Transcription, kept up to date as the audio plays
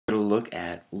look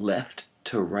at left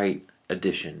to right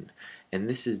addition. And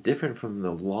this is different from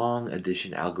the long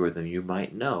addition algorithm you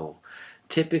might know.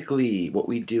 Typically, what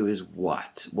we do is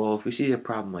what? Well, if we see a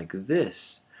problem like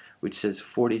this, which says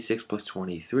 46 plus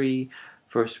 23,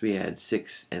 first we add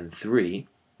 6 and 3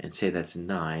 and say that's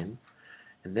 9.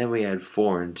 And then we add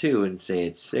 4 and 2 and say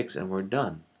it's 6 and we're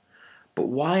done. But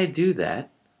why do that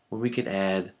when we can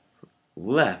add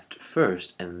left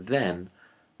first and then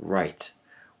right?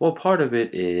 Well, part of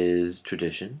it is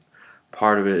tradition.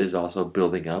 Part of it is also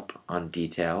building up on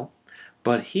detail.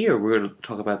 But here we're going to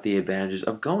talk about the advantages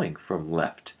of going from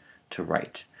left to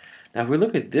right. Now if we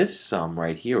look at this sum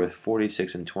right here with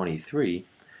 46 and 23,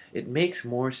 it makes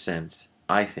more sense,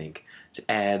 I think, to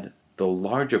add the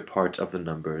larger parts of the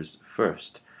numbers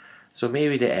first. So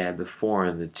maybe to add the 4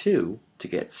 and the 2 to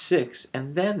get 6,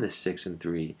 and then the 6 and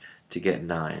 3 to get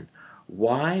 9.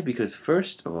 Why? Because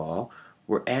first of all,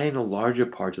 we're adding the larger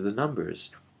parts of the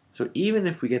numbers. So even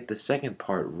if we get the second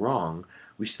part wrong,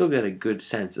 we still get a good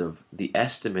sense of the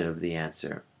estimate of the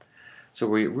answer. So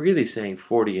we're really saying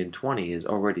 40 and 20 is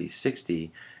already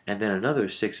 60, and then another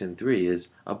 6 and 3 is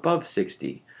above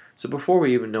 60. So before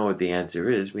we even know what the answer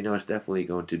is, we know it's definitely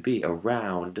going to be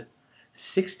around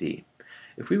 60.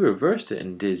 If we reversed it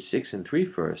and did 6 and 3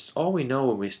 first, all we know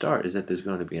when we start is that there's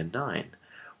going to be a 9.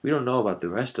 We don't know about the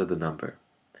rest of the number.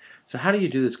 So how do you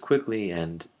do this quickly,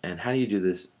 and how do you do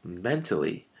this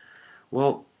mentally?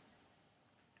 Well,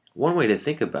 one way to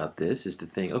think about this is to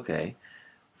think, okay,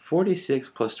 46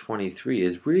 plus 23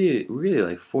 is really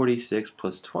like 46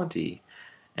 plus 20,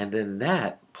 and then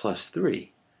that plus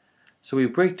 3. So we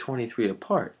break 23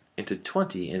 apart into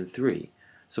 20 and 3.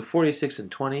 So 46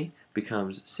 and 20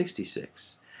 becomes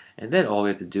 66. And then all we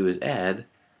have to do is add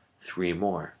 3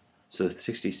 more. So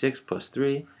 66 plus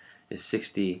 3 is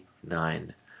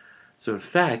 69. So in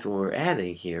fact, when we're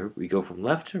adding here, we go from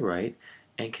left to right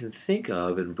and can think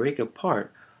of and break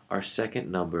apart our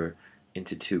second number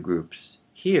into two groups.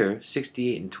 Here,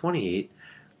 68 and 28,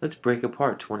 let's break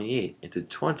apart 28 into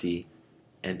 20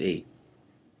 and 8.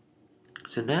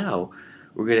 So now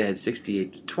we're going to add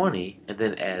 68 to 20 and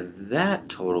then add that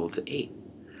total to 8.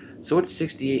 So what's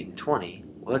 68 and 20?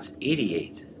 Well, that's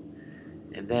 88.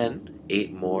 And then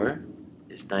 8 more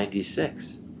is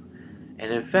 96.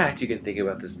 And in fact, you can think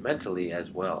about this mentally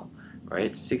as well,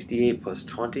 right? 68 plus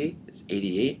 20 is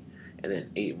 88, and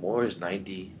then 8 more is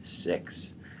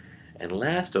 96. And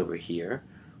last over here,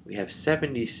 we have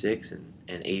 76 and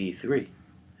 83.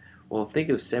 Well, think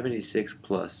of 76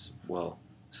 plus, well,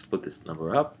 split this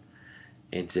number up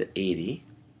into 80.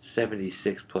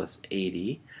 76 plus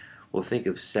 80. We'll think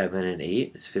of 7 and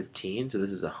 8 is 15, so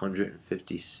this is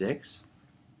 156.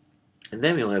 And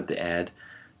then we only have to add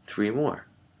 3 more,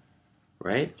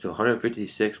 right? So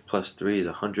 156 plus 3 is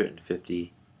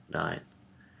 159.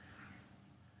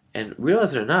 And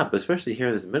realize it or not, but especially here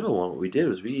in this middle one, what we did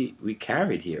was we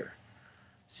carried here.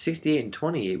 68 and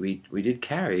 28 we did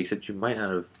carry, except you might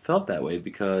not have felt that way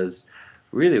because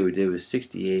really what we did was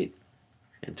 68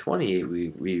 and 28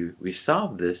 we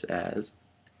solved this as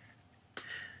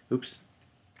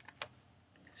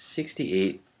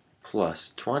 68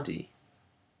 plus 20,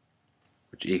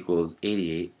 which equals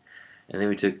 88, and then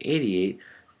we took 88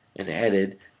 and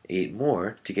added 8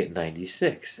 more to get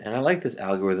 96. And I like this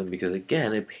algorithm because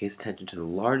again it pays attention to the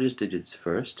largest digits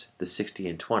first, the 60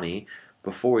 and 20,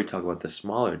 before we talk about the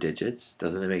smaller digits.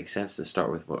 Doesn't it make sense to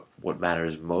start with what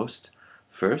matters most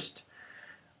first?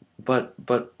 But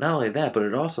not only that, but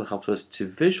it also helps us to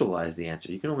visualize the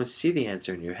answer. You can almost see the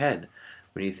answer in your head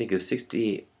when you think of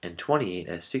 68 and 28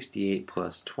 as 68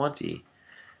 plus 20,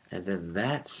 and then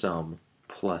that sum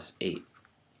plus 8. You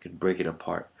can break it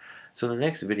apart. So in the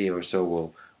next video or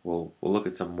so, we'll look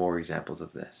at some more examples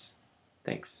of this.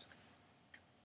 Thanks.